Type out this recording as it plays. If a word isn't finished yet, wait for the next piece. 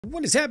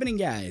What is happening,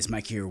 guys?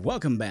 Mike here.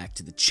 Welcome back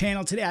to the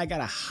channel. Today I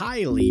got a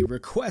highly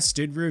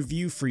requested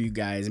review for you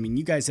guys. I mean,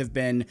 you guys have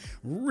been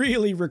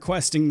really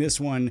requesting this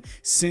one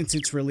since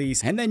its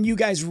release, and then you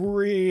guys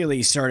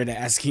really started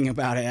asking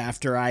about it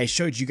after I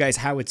showed you guys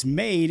how it's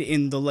made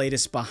in the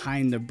latest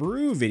Behind the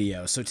Brew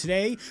video. So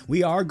today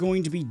we are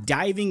going to be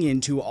diving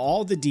into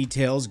all the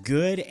details,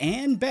 good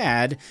and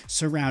bad,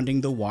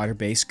 surrounding the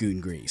Waterbased Goon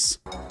Grease.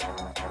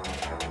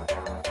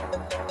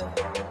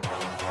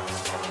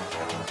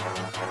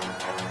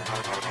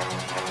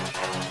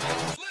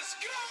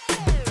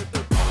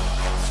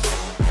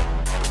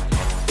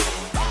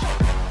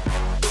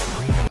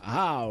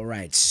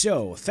 Alright,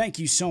 so thank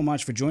you so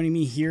much for joining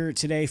me here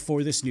today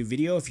for this new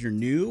video. If you're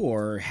new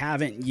or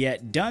haven't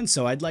yet done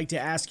so, I'd like to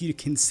ask you to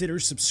consider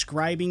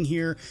subscribing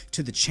here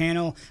to the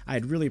channel.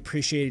 I'd really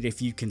appreciate it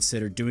if you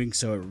consider doing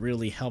so. It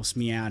really helps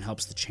me out,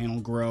 helps the channel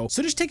grow.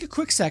 So just take a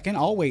quick second,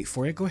 I'll wait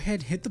for you. Go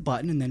ahead, hit the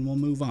button, and then we'll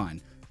move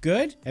on.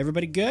 Good?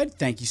 Everybody good?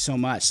 Thank you so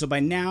much. So by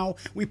now,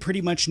 we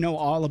pretty much know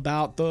all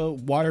about the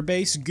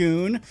Waterbased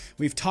Goon.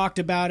 We've talked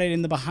about it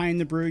in the Behind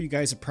the Brew. You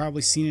guys have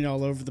probably seen it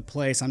all over the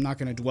place. I'm not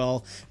going to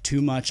dwell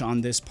too much on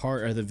this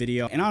part of the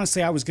video. And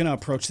honestly, I was going to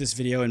approach this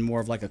video in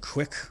more of like a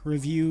quick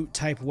review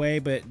type way,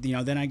 but you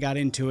know, then I got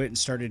into it and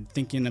started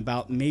thinking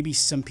about maybe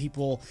some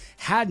people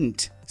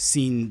hadn't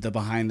seen the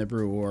Behind the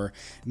Brew, or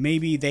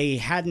maybe they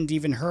hadn't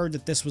even heard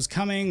that this was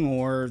coming,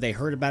 or they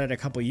heard about it a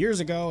couple years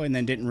ago and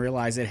then didn't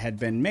realize it had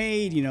been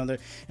made. You know,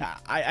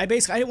 I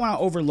didn't want to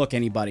overlook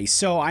anybody,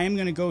 so I am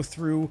going to go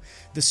through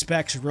the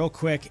specs real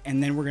quick,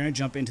 and then we're going to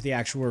jump into the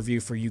actual review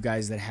for you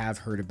guys that have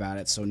heard about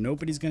it, so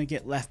nobody's going to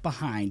get left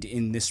behind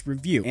in this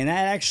review. And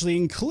that actually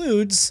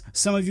includes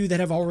some of you that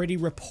have already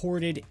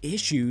reported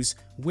issues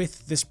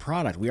with this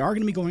product. We are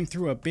going to be going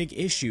through a big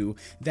issue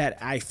that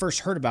I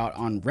first heard about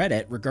on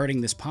Reddit regarding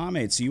this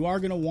pomade, so you are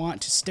going to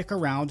want to stick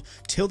around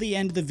till the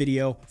end of the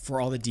video for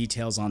all the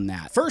details on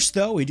that. First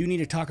though, we do need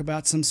to talk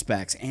about some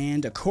specs,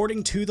 and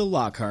according to the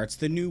Lockharts,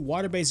 the new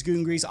Waterbased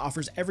Goon Grease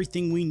offers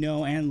everything we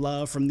know and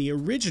love from the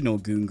original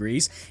Goon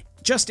Grease,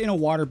 just in a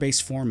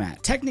water-based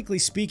format. Technically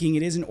speaking,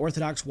 it is an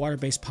orthodox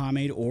water-based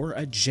pomade or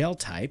a gel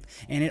type,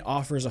 and it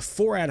offers a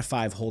 4 out of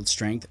 5 hold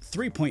strength,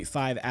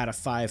 3.5 out of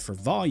 5 for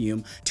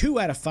volume, 2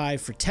 out of 5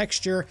 for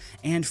texture,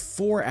 and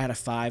 4 out of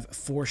 5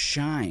 for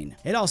shine.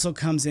 It also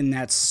comes in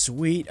that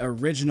sweet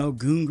original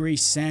Goon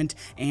Grease scent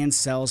and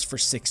sells for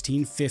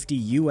 $16.50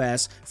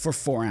 US for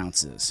 4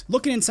 ounces.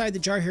 Looking inside the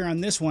jar here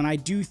on this one, I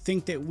do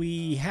think that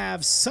we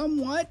have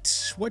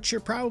somewhat what you're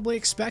probably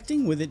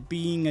expecting with it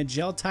being a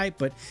gel type,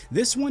 but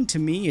this one to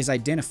me is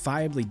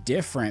identifiably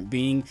different,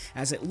 being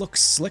as it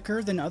looks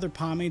slicker than other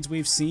pomades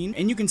we've seen,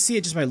 and you can see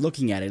it just by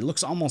looking at it. It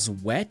looks almost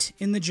wet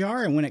in the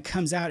jar, and when it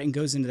comes out and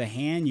goes into the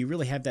hand, you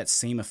really have that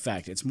same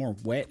effect. It's more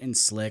wet and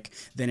slick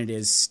than it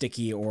is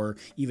sticky or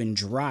even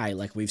dry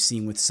like we've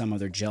seen with some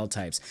other gel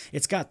types.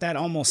 It's got that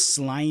almost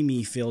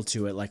slimy feel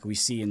to it like we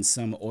see in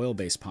some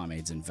oil-based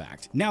pomades, in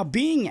fact. Now,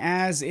 being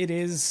as it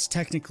is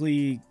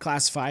technically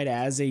classified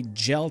as a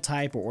gel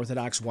type or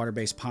orthodox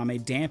water-based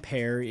pomade, damp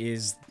hair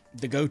is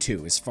the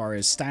go-to as far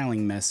as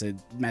styling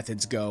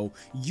methods go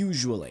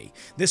usually.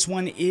 This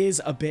one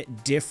is a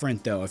bit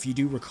different though. If you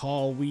do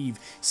recall, we've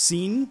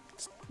seen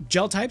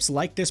gel types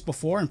like this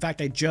before. In fact,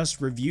 I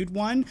just reviewed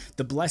one,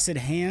 the Blessed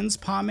Hands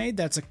pomade.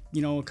 That's a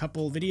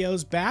couple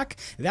videos back.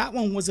 That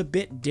one was a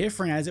bit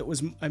different as it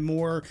was a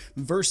more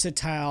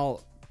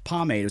versatile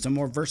pomade. It was a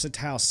more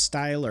versatile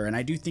styler, and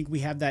I do think we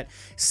have that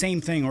same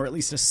thing, or at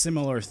least a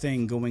similar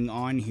thing going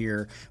on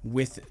here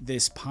with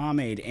this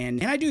pomade,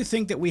 and I do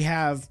think that we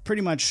have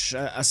pretty much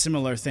a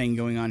similar thing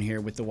going on here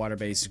with the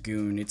Waterbased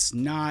Goon. It's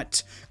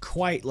not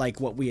quite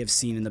like what we have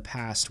seen in the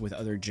past with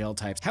other gel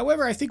types.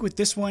 However, I think with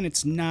this one,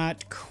 it's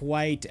not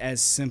quite as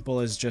simple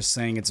as just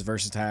saying it's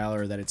versatile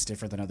or that it's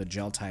different than other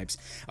gel types.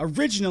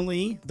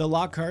 Originally, the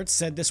Lockharts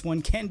said this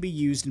one can be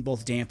used in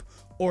both damp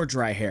or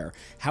dry hair.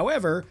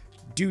 However,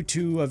 due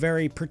to a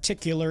very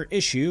particular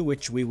issue,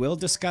 which we will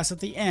discuss at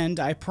the end,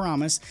 I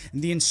promise,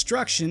 the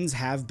instructions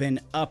have been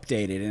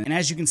updated. And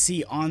as you can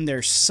see on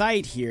their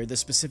site here, the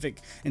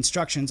specific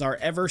instructions are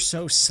ever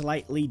so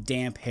slightly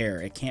damp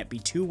hair. It can't be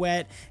too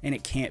wet and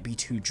it can't be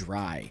too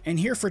dry. And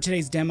here for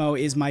today's demo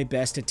is my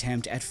best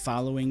attempt at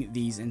following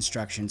these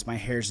instructions. My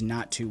hair's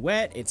not too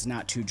wet, it's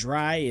not too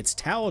dry, it's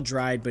towel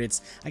dried, but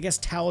it's, I guess,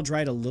 towel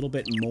dried a little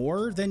bit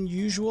more than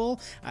usual.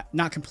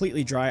 Not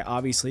completely dry,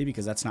 obviously,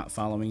 because that's not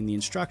following the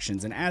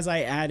instructions. And as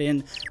I add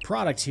in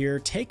product here,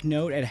 take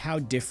note at how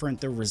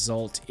different the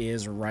result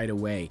is right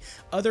away.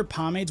 Other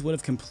pomades would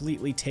have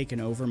completely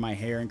taken over my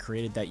hair and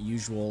created that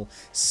usual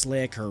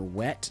slick or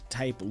wet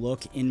type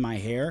look in my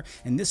hair,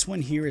 and this one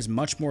here is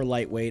much more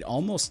lightweight,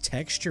 almost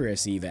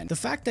texturous even. The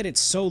fact that it's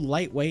so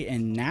lightweight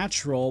and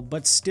natural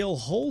but still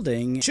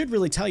holding should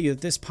really tell you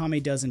that this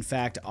pomade does in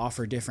fact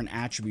offer different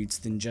attributes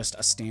than just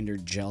a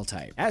standard gel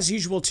type. As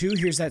usual too,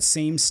 here's that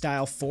same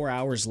style 4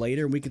 hours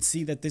later, and we can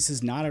see that this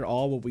is not at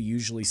all what we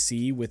usually see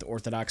see with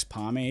orthodox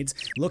pomades.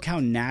 Look how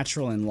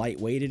natural and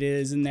lightweight it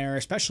is in there,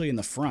 especially in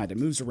the front. It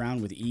moves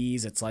around with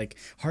ease. It's like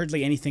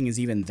hardly anything is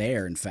even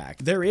there, in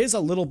fact. There is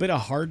a little bit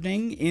of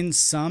hardening in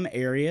some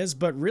areas,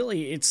 but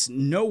really it's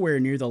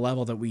nowhere near the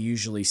level that we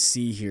usually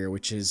see here,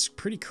 which is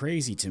pretty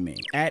crazy to me.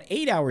 At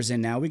 8 hours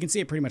in now, we can see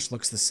it pretty much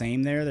looks the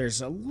same there.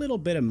 There's a little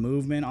bit of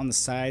movement on the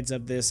sides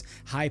of this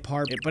high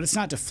part, but it's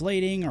not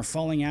deflating or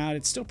falling out.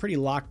 It's still pretty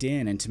locked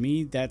in, and to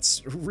me,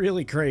 that's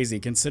really crazy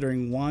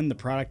considering one, the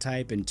product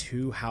type, and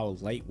two, how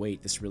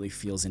lightweight this really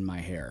feels in my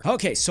hair.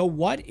 Okay, so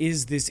what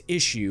is this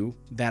issue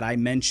that I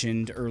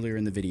mentioned earlier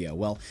in the video?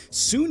 Well,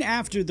 soon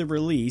after the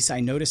release, I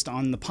noticed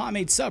on the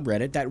Pomade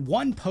subreddit that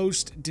one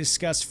post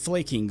discussed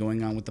flaking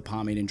going on with the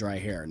pomade in dry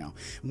hair. Now,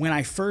 when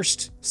I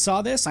first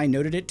saw this, I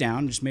noted it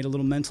down, just made a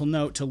little mental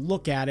note to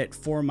look at it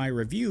for my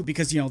review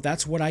because, you know,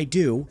 that's what I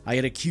do. I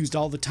get accused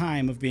all the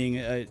time of being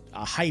a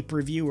hype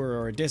reviewer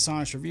or a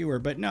dishonest reviewer,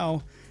 but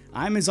no,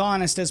 I'm as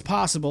honest as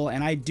possible,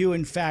 and I do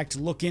in fact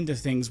look into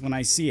things when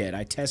I see it.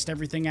 I test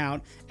everything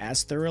out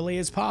as thoroughly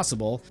as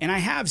possible, and I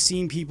have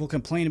seen people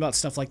complain about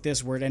stuff like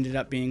this where it ended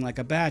up being like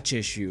a batch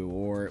issue,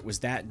 or it was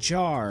that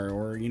jar,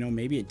 or, you know,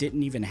 maybe it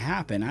didn't even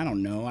happen. I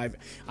don't know.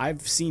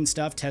 I've seen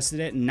stuff, tested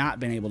it, and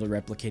not been able to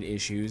replicate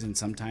issues, and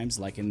sometimes,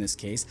 like in this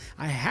case,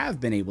 I have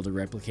been able to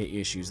replicate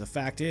issues. The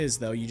fact is,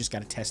 though, you just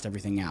got to test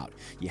everything out.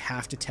 You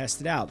have to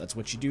test it out. That's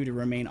what you do to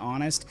remain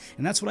honest,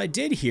 and that's what I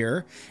did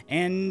here,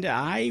 and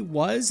I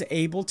was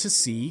able to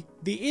see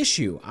the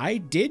issue. I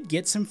did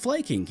get some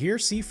flaking. Here,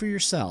 see for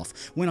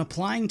yourself. When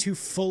applying to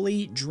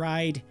fully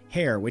dried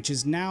hair, which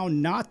is now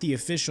not the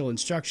official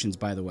instructions,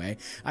 by the way,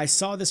 I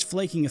saw this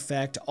flaking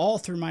effect all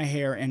through my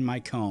hair and my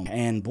comb.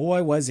 And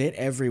boy, was it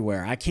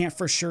everywhere. I can't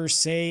for sure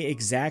say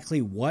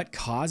exactly what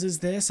causes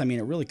this. I mean,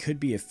 it really could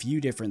be a few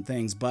different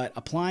things, but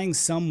applying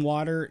some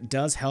water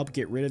does help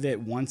get rid of it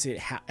once it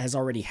has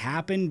already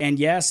happened. And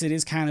yes, it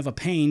is kind of a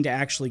pain to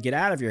actually get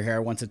out of your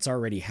hair once it's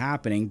already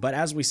happening, but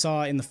as we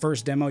saw in the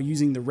first demo,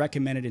 using the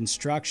recommended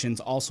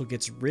instructions also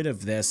gets rid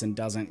of this and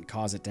doesn't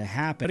cause it to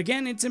happen. But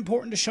again, it's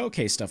important to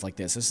showcase stuff like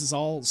this. This is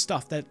all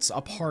stuff that's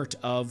a part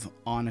of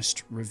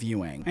honest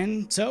reviewing.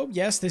 And so,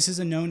 yes, this is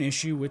a known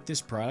issue with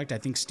this product. I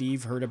think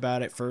Steve heard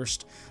about it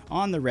first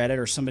on the Reddit,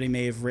 or somebody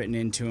may have written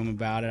into him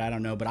about it. I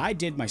don't know, but I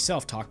did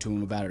myself talk to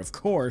him about it, of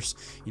course.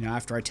 You know,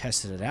 after I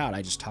tested it out,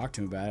 I just talked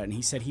to him about it, and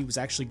he said he was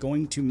actually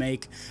going to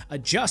make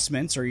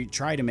adjustments, or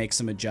try to make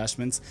some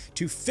adjustments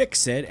to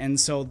fix it, and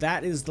so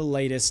that is the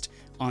latest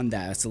on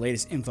that. That's the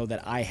latest info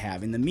that I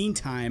have. In the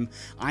meantime,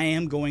 I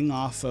am going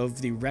off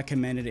of the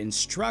recommended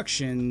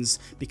instructions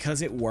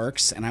because it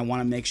works, and I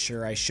want to make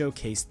sure I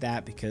showcase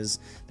that because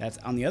that's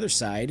on the other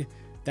side.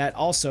 That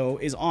also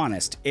is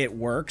honest. It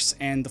works,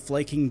 and the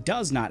flaking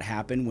does not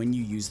happen when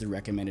you use the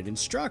recommended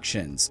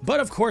instructions. But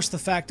of course, the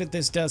fact that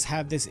this does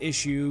have this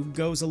issue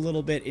goes a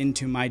little bit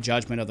into my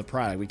judgment of the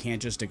product. We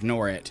can't just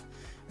ignore it.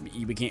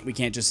 We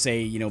can't just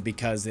say, you know,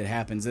 because it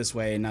happens this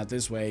way and not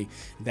this way,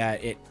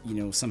 that it, you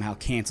know, somehow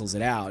cancels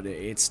it out.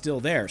 It's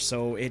still there.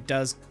 So it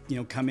does, you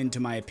know, come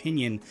into my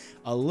opinion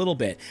a little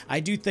bit.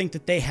 I do think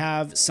that they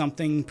have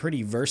something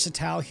pretty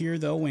versatile here,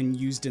 though, when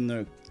used in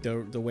the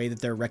way that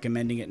they're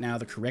recommending it now,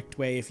 the correct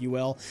way, if you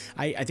will.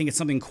 I think it's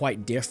something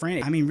quite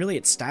different. I mean, really,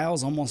 it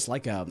styles almost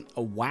like a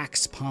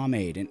wax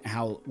pomade,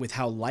 and with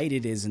how light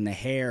it is in the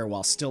hair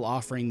while still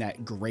offering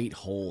that great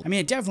hold. I mean,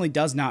 it definitely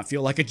does not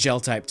feel like a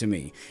gel type to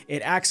me.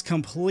 It acts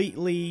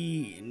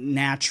completely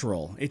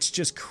natural. It's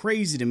just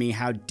crazy to me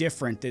how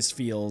different this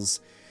feels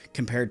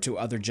compared to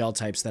other gel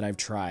types that I've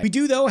tried. We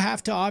do, though,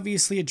 have to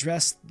obviously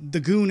address the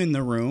goon in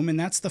the room, and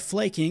that's the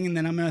flaking, and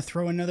then I'm going to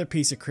throw another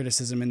piece of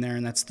criticism in there,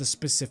 and that's the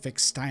specific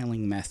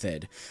styling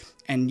method.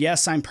 And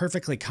yes, I'm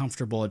perfectly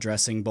comfortable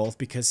addressing both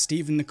because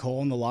Steve and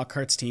Nicole and the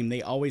Lockharts team,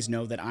 they always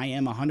know that I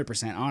am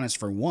 100% honest,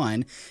 for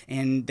one,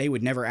 and they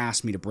would never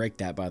ask me to break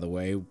that, by the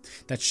way.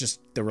 That's just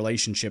the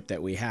relationship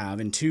that we have.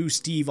 And two,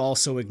 Steve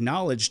also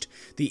acknowledged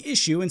the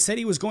issue and said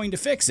he was going to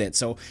fix it.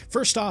 So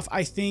first off,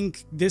 I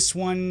think this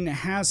one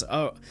has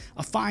a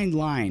fine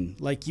line.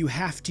 Like, you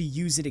have to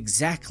use it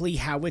exactly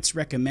how it's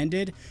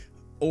recommended,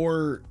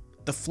 or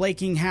the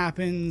flaking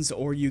happens,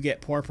 or you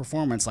get poor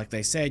performance. Like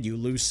they said, you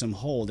lose some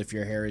hold if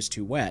your hair is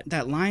too wet.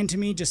 That line to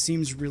me just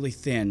seems really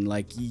thin.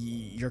 Like,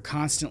 you're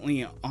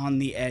constantly on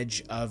the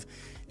edge of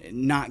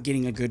not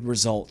getting a good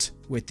result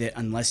with it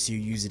unless you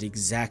use it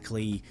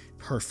exactly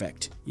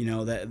perfect. You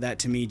know, that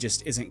to me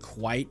just isn't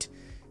quite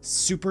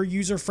super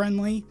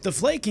user-friendly. The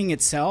flaking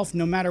itself,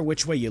 no matter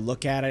which way you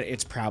look at it,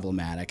 it's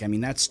problematic. I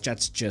mean, that's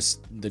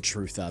just the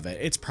truth of it.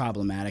 It's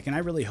problematic, and I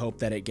really hope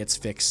that it gets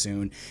fixed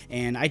soon,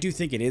 and I do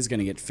think it is going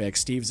to get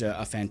fixed. Steve's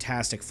a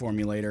fantastic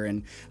formulator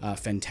and a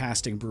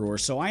fantastic brewer,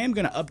 so I am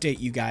going to update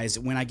you guys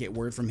when I get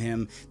word from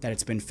him that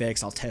it's been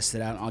fixed. I'll test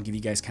it out, and I'll give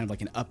you guys kind of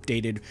like an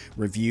updated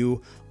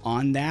review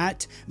on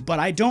that. But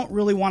I don't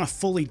really want to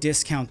fully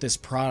discount this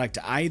product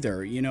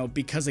either, you know,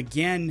 because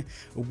again,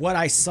 what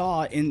I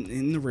saw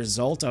in the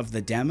result result of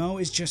the demo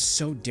is just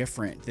so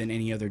different than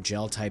any other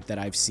gel type that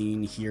I've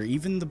seen here.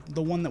 Even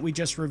the one that we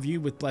just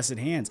reviewed with Blessed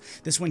Hands,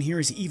 this one here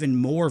is even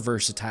more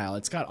versatile.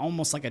 It's got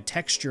almost like a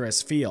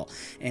texturous feel,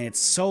 and it's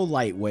so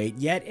lightweight,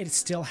 yet it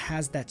still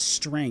has that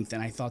strength,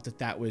 and I thought that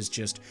that was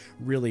just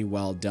really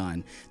well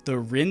done. The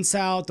rinse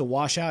out, the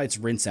wash out, it's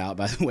rinse out,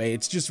 by the way.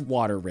 It's just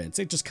water rinse.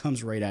 It just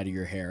comes right out of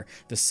your hair.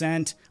 The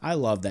scent, I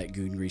love that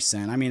Goon Grease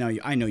scent. I mean,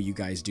 I know you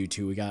guys do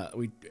too.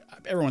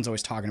 Everyone's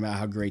always talking about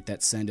how great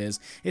that scent is.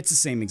 It's the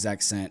same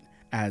exact scent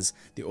as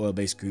the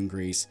oil-based Goon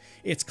Grease.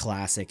 It's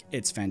classic.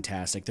 It's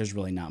fantastic. There's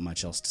really not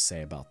much else to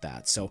say about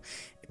that. So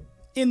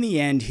in the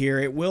end here,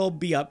 it will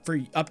be up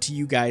to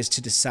you guys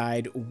to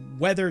decide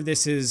whether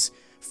this is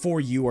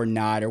for you or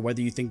not, or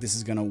whether you think this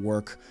is going to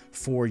work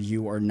for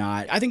you or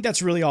not. I think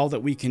that's really all that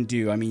we can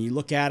do. I mean, you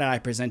look at it, I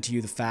present to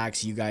you the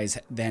facts, you guys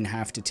then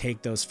have to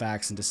take those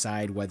facts and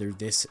decide whether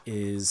this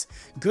is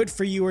good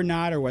for you or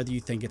not, or whether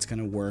you think it's going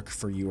to work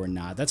for you or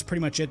not. That's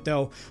pretty much it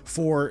though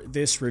for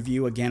this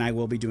review. Again, I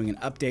will be doing an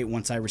update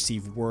once I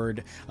receive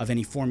word of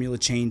any formula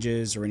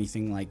changes or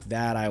anything like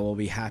that. I will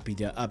be happy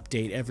to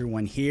update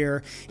everyone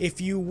here.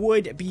 If you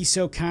would be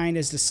so kind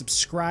as to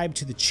subscribe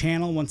to the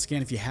channel, once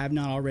again, if you have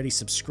not already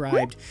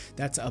subscribed,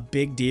 that's a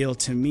big deal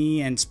to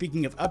me. And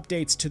speaking of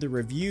updates to the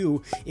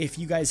review, if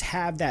you guys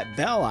have that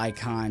bell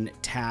icon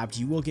tapped,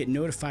 you will get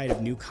notified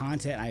of new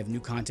content. I have new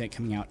content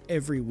coming out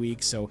every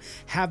week, so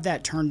have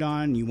that turned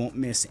on. You won't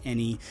miss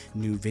any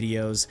new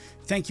videos.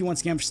 Thank you once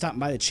again for stopping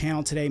by the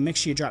channel today. Make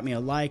sure you drop me a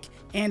like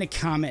and a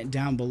comment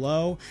down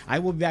below. I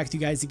will be back with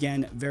you guys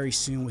again very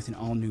soon with an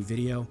all new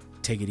video.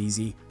 Take it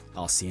easy.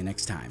 I'll see you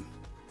next time.